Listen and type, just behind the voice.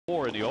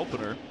In the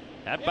opener,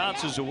 that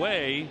bounces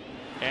away,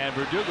 and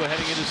Verdugo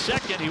heading into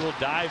second. He will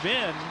dive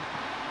in.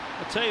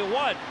 I'll tell you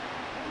what,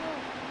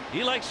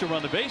 he likes to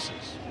run the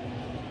bases,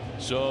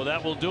 so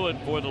that will do it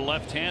for the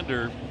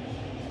left-hander,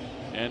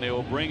 and they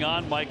will bring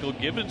on Michael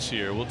Gibbons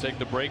here. We'll take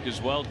the break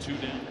as well. 2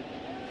 down.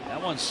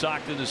 That one's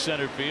socked into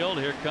center field.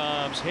 Here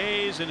comes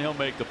Hayes, and he'll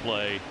make the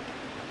play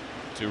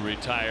to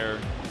retire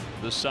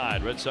the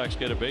side. Red Sox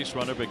get a base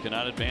runner but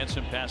cannot advance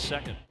him past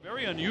second.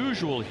 Very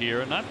unusual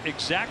here. Not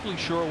exactly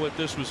sure what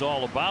this was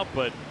all about,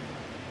 but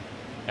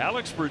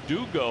Alex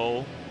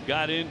Verdugo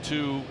got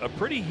into a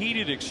pretty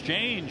heated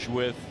exchange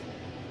with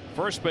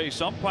first base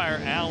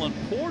umpire Alan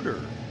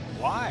Porter.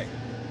 Why?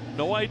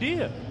 No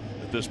idea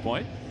at this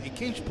point. He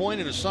keeps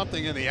pointing to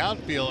something in the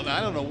outfield, and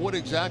I don't know what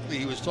exactly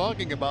he was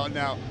talking about.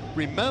 Now,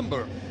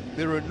 remember,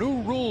 there are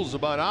new rules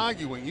about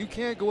arguing. You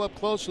can't go up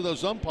close to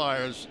those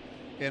umpires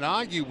and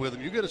argue with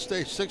them. You got to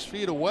stay 6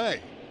 feet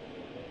away.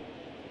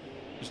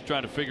 Just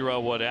trying to figure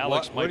out what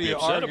Alex might be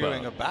upset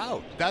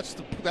about. That's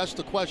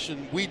the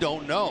question. We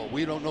don't know.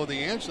 We don't know the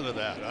answer to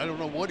that. I don't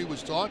know what he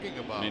was talking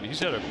about. I mean, he's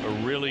had a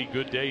really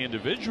good day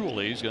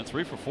individually. He's got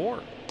 3 for 4.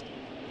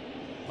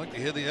 I'd like to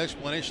hear the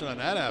explanation on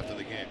that after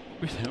the game.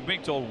 I'm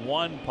being told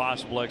one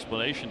possible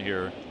explanation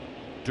here.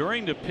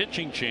 During the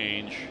pitching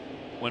change,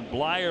 when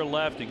Blyer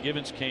left and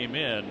Gibbons came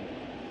in,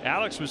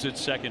 Alex was at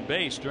second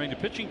base. During the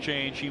pitching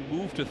change, he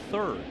moved to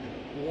third.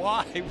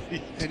 Why?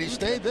 And he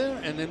stayed there,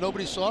 and then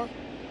nobody saw it.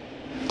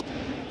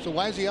 So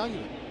why is he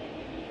arguing?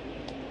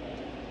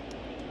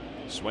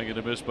 Swing and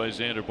a miss by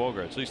Xander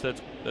Bogaerts. At least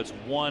that's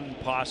one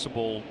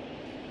possible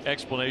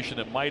explanation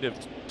that might have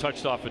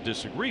touched off a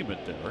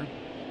disagreement there.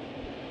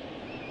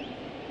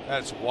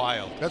 That's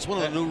wild. That's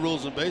one of the new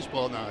rules in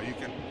baseball now. You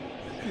can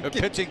a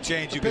pitching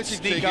change. You can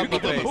sneak up a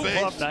base. Move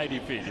up 90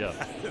 feet. Yeah.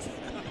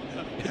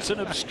 It's an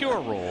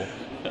obscure rule.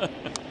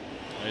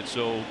 And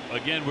so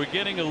again, we're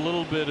getting a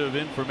little bit of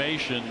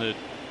information that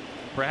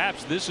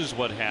perhaps this is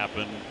what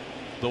happened.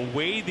 The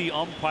way the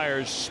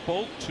umpires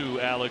spoke to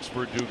Alex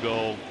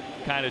Verdugo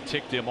kind of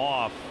ticked him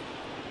off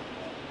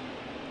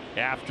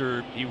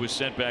after he was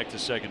sent back to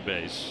second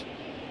base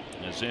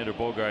as Xander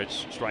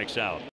Bogaerts strikes out.